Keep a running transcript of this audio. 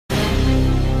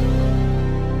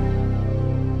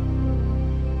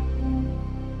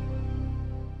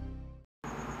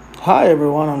Hi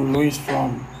everyone, I'm Luis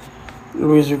from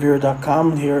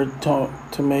LuisReviewer.com here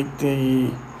to make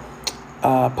the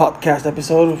podcast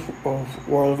episode of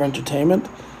World of Entertainment.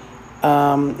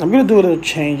 I'm going to do a little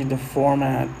change in the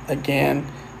format again.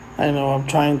 I know I'm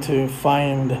trying to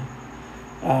find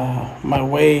my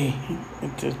way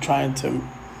into trying to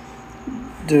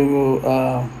do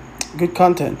good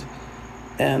content.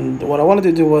 And what I wanted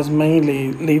to do was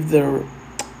mainly leave the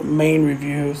main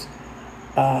reviews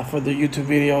for the YouTube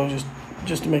video,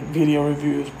 just to make video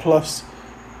reviews plus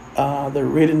the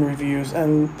written reviews,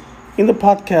 and in the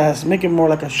podcast make it more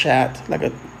like a chat, like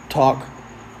a talk.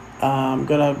 I'm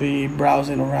gonna be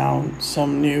browsing around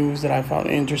some news that I found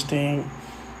interesting.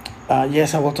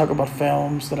 Yes, I will talk about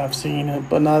films that I've seen,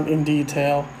 but not in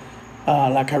detail,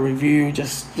 like a review,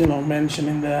 just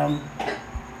mentioning them.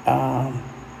 Um,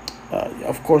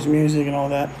 of course, music and all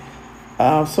that.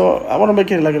 So I want to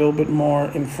make it like a little bit more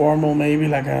informal, maybe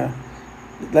like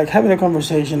having a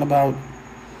conversation about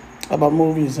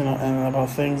movies and about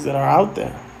things that are out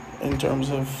there in terms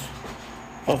of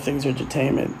things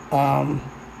entertainment.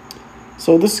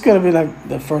 So this is gonna be like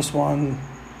the first one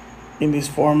in this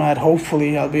format.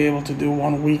 Hopefully, I'll be able to do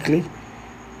one weekly.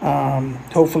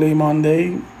 Hopefully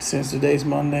Monday, since today's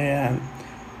Monday and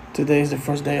today's the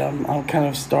first day I'm kind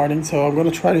of starting. So I'm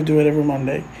gonna try to do it every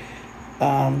Monday.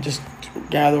 Just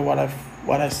gather what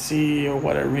I see or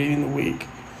what I read in the week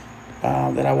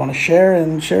that I want to share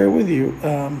and share it with you.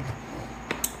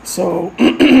 So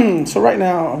so right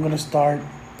now I'm gonna start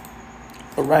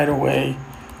right away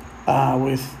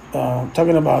with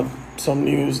talking about some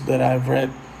news that I've read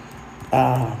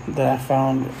that I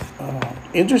found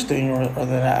interesting, or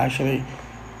that I actually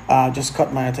just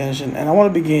caught my attention, and I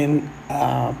want to begin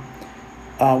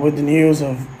with the news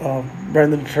of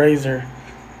Brendan Fraser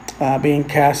being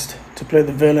cast to play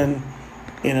the villain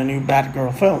in a new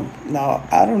Batgirl film. Now,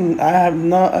 I don't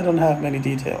have many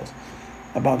details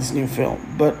about this new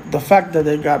film, but the fact that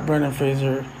they got Brendan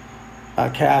Fraser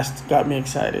cast got me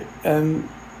excited. And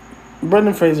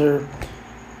Brendan Fraser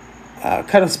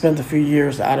kind of spent a few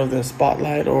years out of the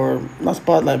spotlight, or not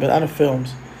spotlight, but out of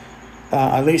films,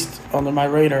 at least under my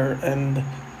radar, and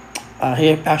he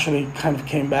actually kind of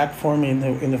came back for me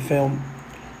in the film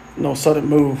No Sudden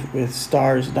Move, with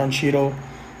stars Don Cheadle,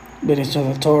 Benicio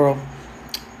del Toro,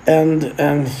 and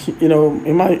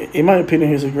in my opinion,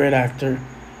 he's a great actor.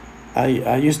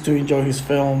 I used to enjoy his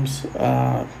films,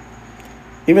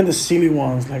 even the silly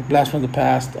ones like Blast from the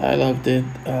Past. I loved it.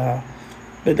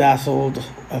 Bedazzled,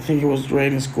 I think he was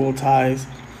great in School Ties.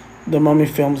 The Mummy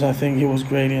films, I think he was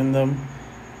great in them.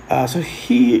 So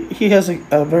he has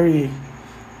a very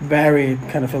varied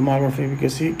kind of filmography,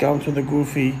 because he comes from the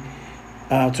goofy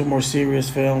to more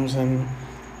serious films, and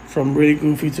from really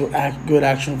goofy to good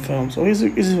action films. So he's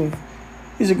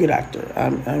a good actor.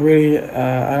 I'm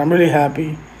really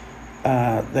happy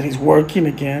that he's working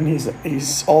again.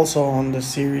 He's also on the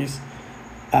series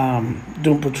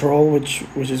Doom Patrol, which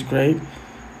is great.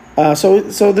 So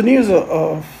the news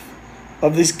of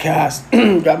this cast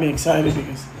got me excited,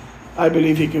 because I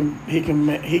believe he can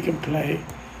play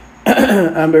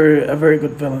a very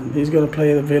good villain. He's gonna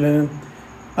play the villain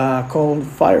called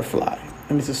Firefly,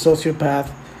 and he's a sociopath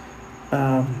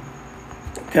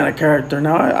kind of character.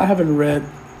 Now, I haven't read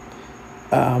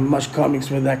much comics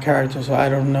with that character, so I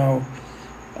don't know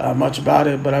much about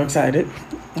it, but I'm excited.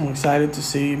 I'm excited to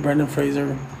see Brendan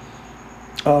Fraser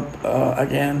up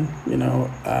again,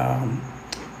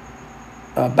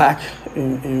 back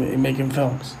in making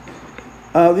films.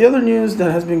 The other news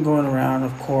that has been going around,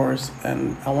 of course,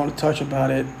 and I want to touch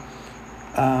about it,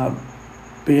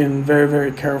 being very,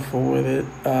 very careful with it.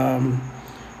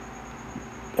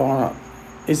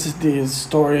 It's the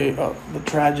story of the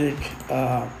tragic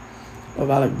of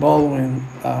Alec Baldwin,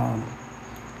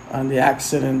 and the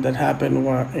accident that happened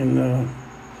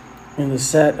in the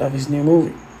set of his new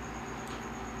movie.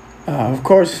 Of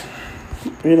course,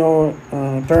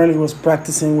 apparently he was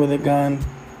practicing with a gun,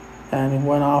 and it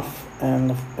went off,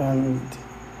 and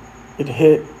it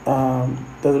hit the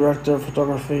director of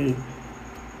photography,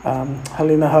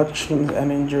 Helena Hutchins,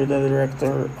 and injured the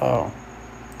director,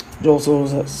 Joel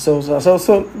Souza. So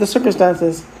the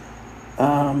circumstances,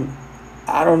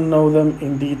 I don't know them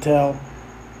in detail.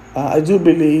 I do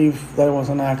believe that it was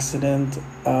an accident.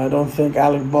 I don't think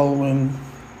Alec Baldwin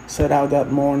set out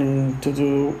that morning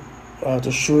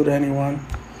to shoot anyone.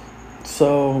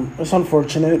 So it's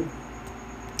unfortunate.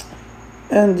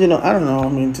 And I don't know. I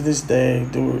mean, to this day,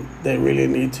 do they really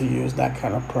need to use that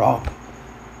kind of prop?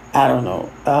 I don't know.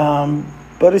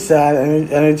 But it's sad,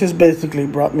 and it just basically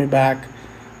brought me back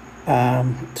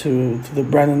to the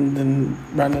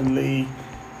Brandon Lee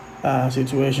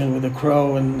situation with the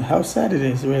crow and how sad it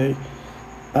is really.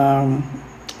 Um,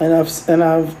 and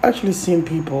I've actually seen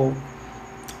people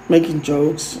making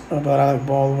jokes about Alec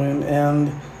Baldwin,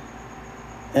 and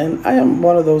I am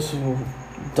one of those who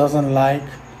doesn't like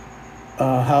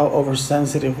how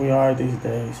oversensitive we are these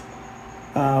days.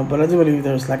 But I do believe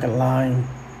there's like a line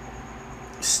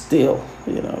still,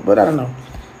 But I don't know.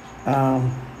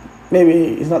 Um,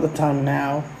 Maybe it's not the time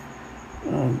now,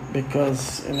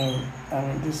 because I mean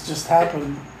this just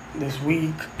happened this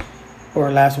week or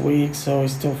last week, so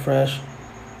it's still fresh.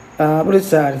 But it's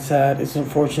sad. It's sad. It's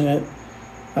unfortunate.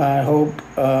 I hope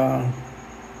that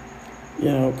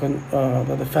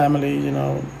the family,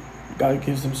 God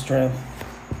gives them strength,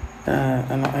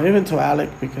 and even to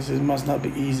Alec, because it must not be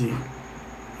easy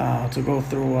to go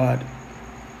through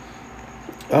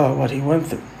what he went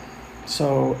through.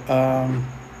 So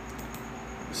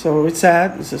so it's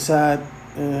sad. It's a sad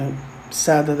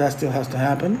that still has to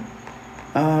happen.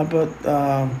 But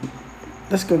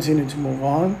let's continue to move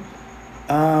on.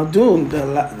 Dune, the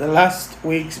last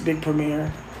week's big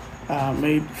premiere,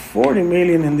 made 40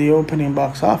 million in the opening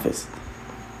box office.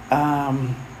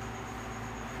 Um,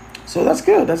 so that's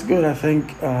good. That's good. I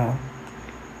think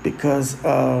because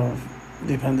of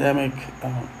the pandemic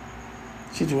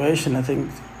situation, I think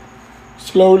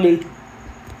slowly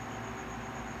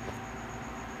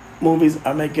movies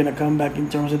are making a comeback in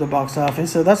terms of the box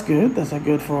office. So that's good. That's a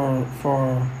good for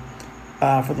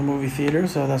the movie theater.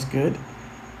 So that's good.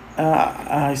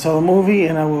 I saw the movie,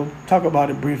 and I will talk about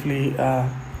it briefly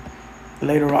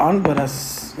later on. But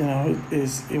as you know,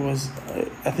 it was.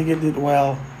 I think it did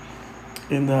well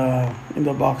in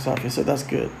the box office, so that's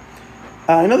good.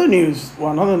 Another news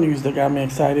that got me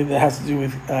excited that has to do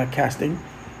with casting.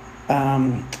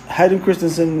 Hayden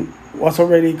Christensen was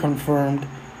already confirmed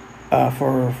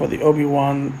for the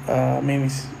Obi-Wan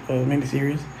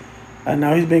miniseries, and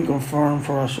now he's been confirmed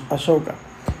for Ahsoka.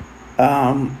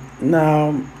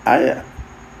 Now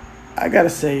I gotta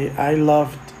say I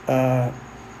loved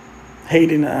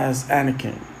Hayden as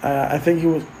Anakin. I think he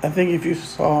was. I think if you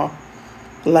saw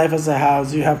Life as a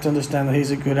House, you have to understand that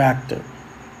he's a good actor.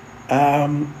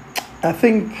 Um, I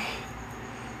think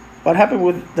what happened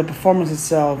with the performance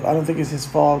itself, I don't think it's his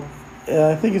fault.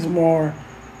 I think it's more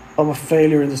of a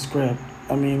failure in the script.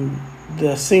 I mean,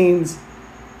 the scenes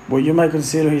where you might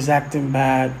consider he's acting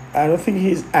bad, I don't think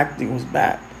his acting was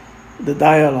bad. The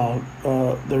dialogue,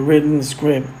 the written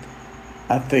script,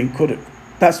 I think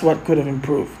that's what could have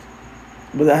improved.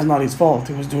 But that's not his fault.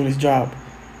 He was doing his job.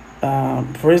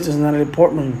 For instance, Natalie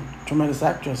Portman, tremendous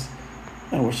actress,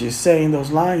 and when she's saying those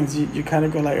lines, you kind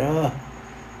of go like, ugh.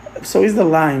 So it's the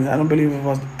lines. I don't believe it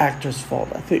was the actor's fault.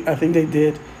 I think they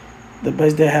did the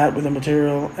best they had with the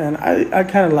material, and I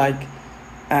kind of like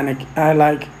Anakin. I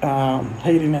like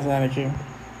Hayden as Anakin.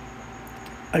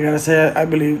 I gotta say, I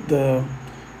believe the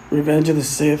Revenge of the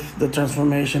Sith, the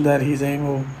transformation that he's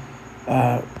able,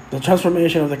 the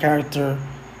transformation of the character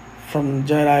from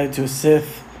Jedi to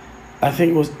Sith, I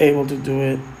think he was able to do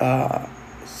it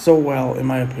so well, in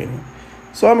my opinion.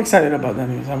 So I'm excited about that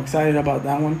news. I'm excited about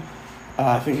that one.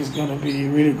 I think it's gonna be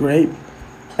really great,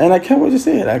 and I can't wait to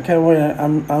see it. I can't wait. I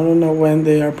don't know when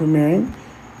they are premiering.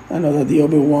 I know that the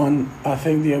Obi-Wan. I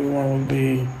think the Obi-Wan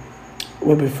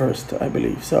will be first, I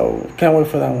believe. So can't wait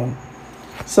for that one.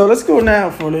 So let's go now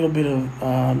for a little bit of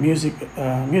music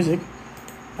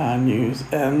news.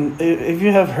 And if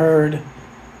you have heard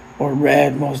or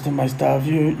read most of my stuff,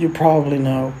 you probably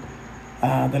know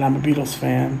that I'm a Beatles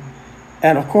fan.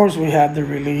 And of course, we had the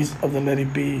release of the Let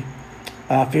It Be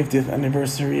 50th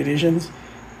anniversary editions.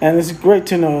 And it's great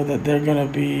to know that they're going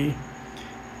to be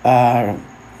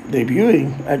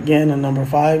debuting again on number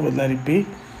 5 with Let It Be.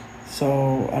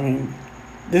 So, I mean,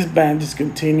 this band just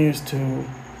continues to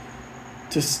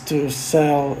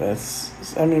sell.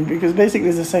 I mean, because basically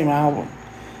it's the same album.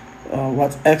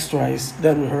 What's extra is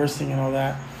them rehearsing and all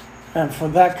that. And for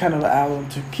that kind of album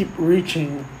to keep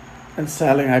reaching and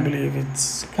selling, I believe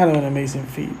it's kind of an amazing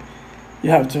feat. You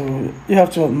have to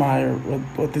admire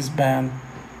what this band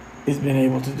is being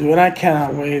able to do, and I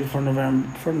cannot wait for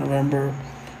November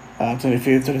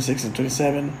 25th, 26th, and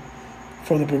 27th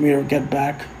for the premiere of Get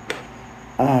Back.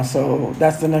 So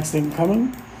that's the next thing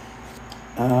coming.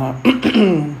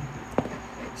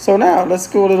 So now let's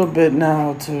go a little bit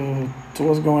now to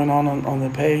what's going on the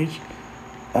page.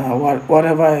 What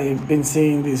have I been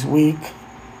seeing this week?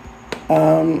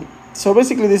 So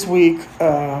basically this week,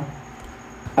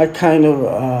 I kind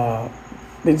of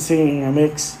been seeing a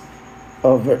mix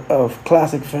of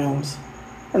classic films.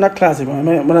 Or not classic,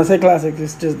 when I say classic,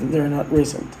 it's just that they're not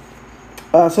recent.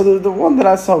 So the one that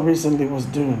I saw recently was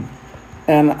Dune.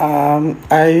 And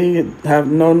I have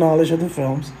no knowledge of the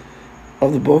films.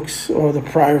 of the books or the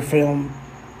prior film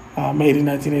made in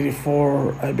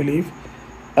 1984, I believe.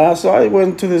 So I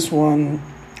went to this one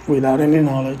without any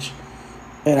knowledge,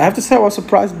 and I have to say I was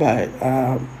surprised by it.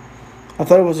 I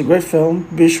thought it was a great film.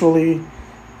 Visually,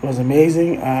 it was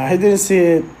amazing. I didn't see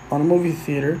it on a movie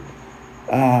theater,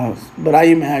 but I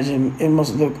imagine it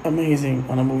must look amazing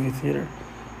on a movie theater.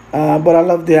 But I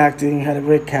loved the acting. Had a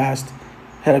great cast.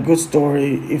 Had a good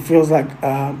story. It feels like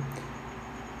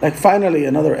finally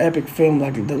another epic film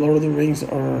like The Lord of the Rings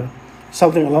or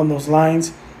something along those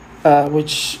lines,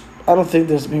 which I don't think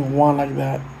there's been one like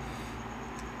that.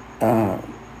 Uh,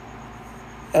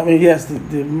 I mean, yes,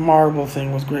 the Marvel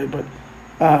thing was great, but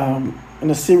in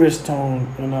a serious tone,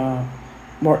 in a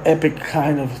more epic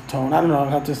kind of tone. I don't know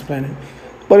how to explain it,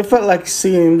 but it felt like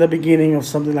seeing the beginning of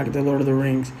something like The Lord of the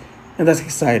Rings, and that's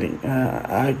exciting.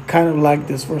 I kind of like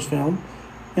this first film,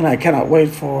 and I cannot wait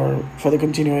for the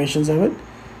continuations of it.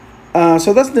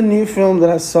 So that's the new film that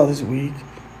I saw this week.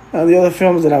 The other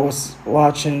films that I was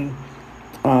watching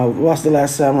was The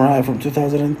Last Samurai from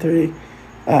 2003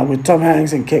 with Tom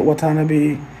Hanks and Kate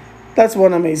Watanabe. That's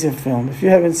one amazing film. If you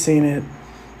haven't seen it,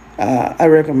 I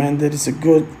recommend it. It's a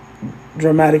good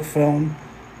dramatic film,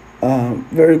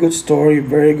 very good story,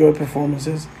 very good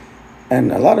performances,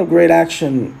 and a lot of great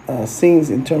action scenes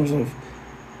in terms of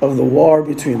the war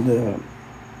between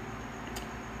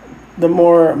the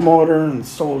more modern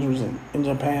soldiers in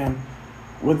Japan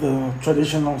with the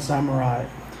traditional samurai.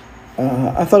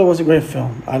 I thought it was a great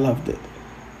film. I loved it.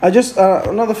 I just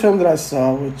another film that I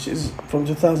saw, which is from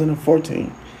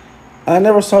 2014. I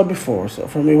never saw it before, so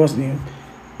for me it was new.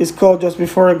 It's called Just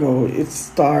Before I Go. It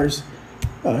stars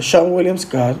Sean William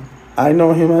Scott. I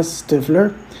know him as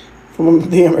Stifler from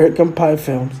the American Pie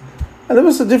films, and there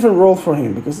was a different role for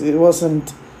him because it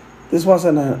wasn't. This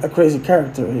wasn't a crazy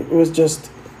character. It was just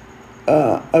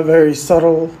a very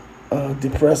subtle,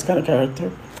 depressed kind of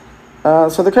character.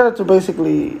 So the character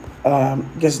basically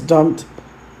gets dumped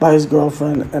by his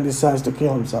girlfriend and decides to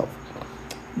kill himself.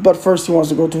 But first, he wants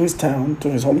to go to his town, to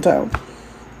his hometown,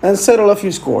 and settle a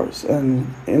few scores.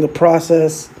 And in the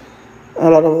process, a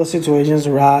lot of other situations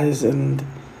arise, and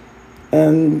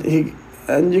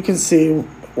you can see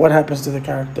what happens to the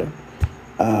character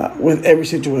with every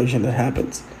situation that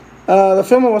happens. The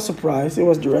film, I was surprised. It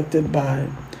was directed by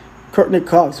Courtney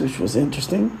Cox, which was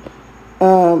interesting.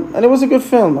 And it was a good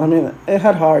film. I mean, it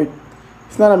had heart.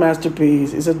 It's not a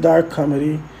masterpiece. It's a dark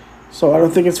comedy. So I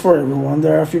don't think it's for everyone.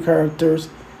 There are a few characters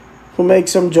who make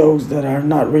some jokes that are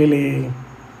not really,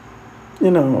 I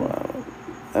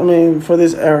mean, for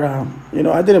this era,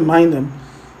 I didn't mind them.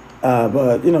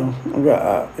 But,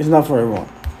 it's not for everyone.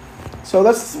 So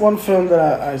that's one film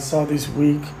that I saw this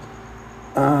week.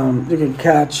 You can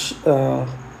catch a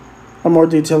more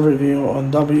detailed review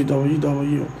on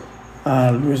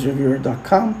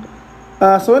www.luisreviewer.com.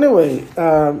 So anyway,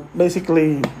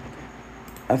 basically,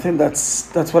 I think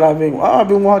that's what I've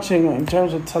been watching in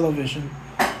terms of television.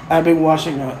 I've been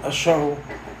watching a show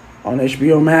on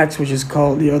HBO Max which is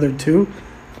called The Other Two.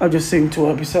 I've just seen 2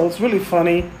 episodes. Really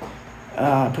funny.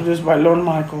 Produced by Lorne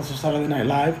Michaels of Saturday Night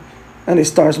Live, and it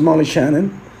stars Molly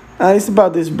Shannon. It's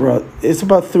about It's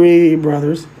about 3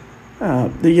 brothers.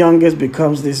 The youngest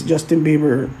becomes this Justin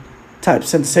Bieber type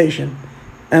sensation,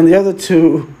 and the other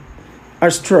 2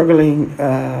 are struggling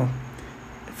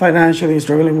financially,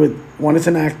 struggling with one is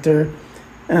an actor,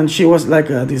 and she was like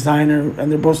a designer,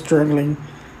 and they're both struggling,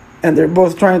 and they're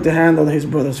both trying to handle his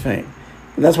brother's fame.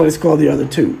 And that's what it's called, The Other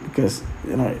Two, because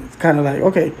it's kind of like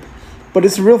okay, but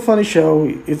it's a real funny show.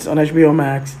 It's on HBO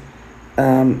Max.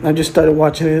 I just started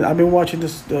watching it. I've been watching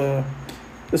the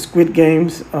Squid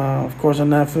Games, of course, on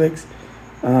Netflix.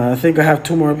 I think I have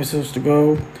 2 more episodes to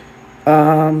go.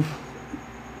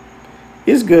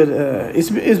 It's good. It's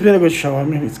been a good show. I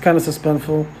mean, it's kind of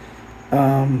suspenseful,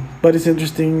 but it's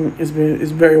interesting. It's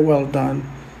very well done.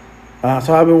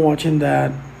 So I've been watching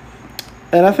that,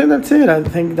 and I think that's it. I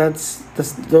think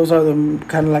those are the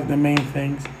kind of like the main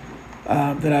things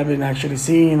that I've been actually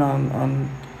seeing on.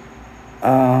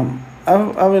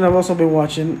 I've also been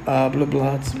watching Blue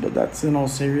Bloods, but that's in all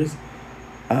series.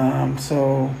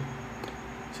 So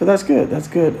that's good. That's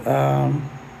good.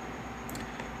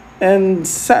 And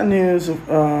sad news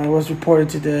was reported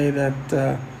today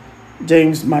that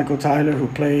James Michael Tyler, who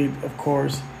played, of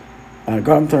course,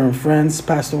 Gunther and Friends,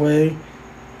 passed away.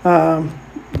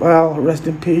 Well, rest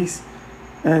in peace.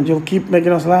 And you'll keep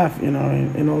making us laugh, in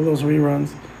all those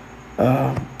reruns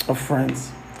of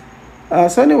Friends.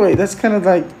 So anyway, that's kind of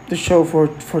like the show for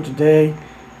today.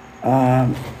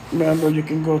 Remember, you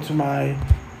can go to my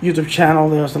YouTube channel.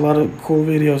 There's a lot of cool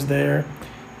videos there.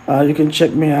 You can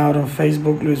check me out on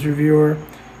Facebook, Luis Reviewer,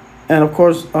 And of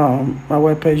course, my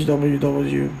webpage,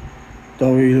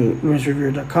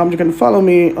 www.louisrevere.com. You can follow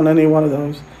me on any one of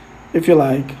those if you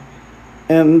like.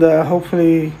 And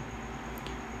hopefully,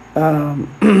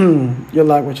 you'll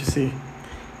like what you see.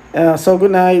 So,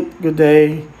 good night, good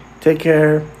day, take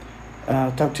care.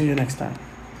 Talk to you next time.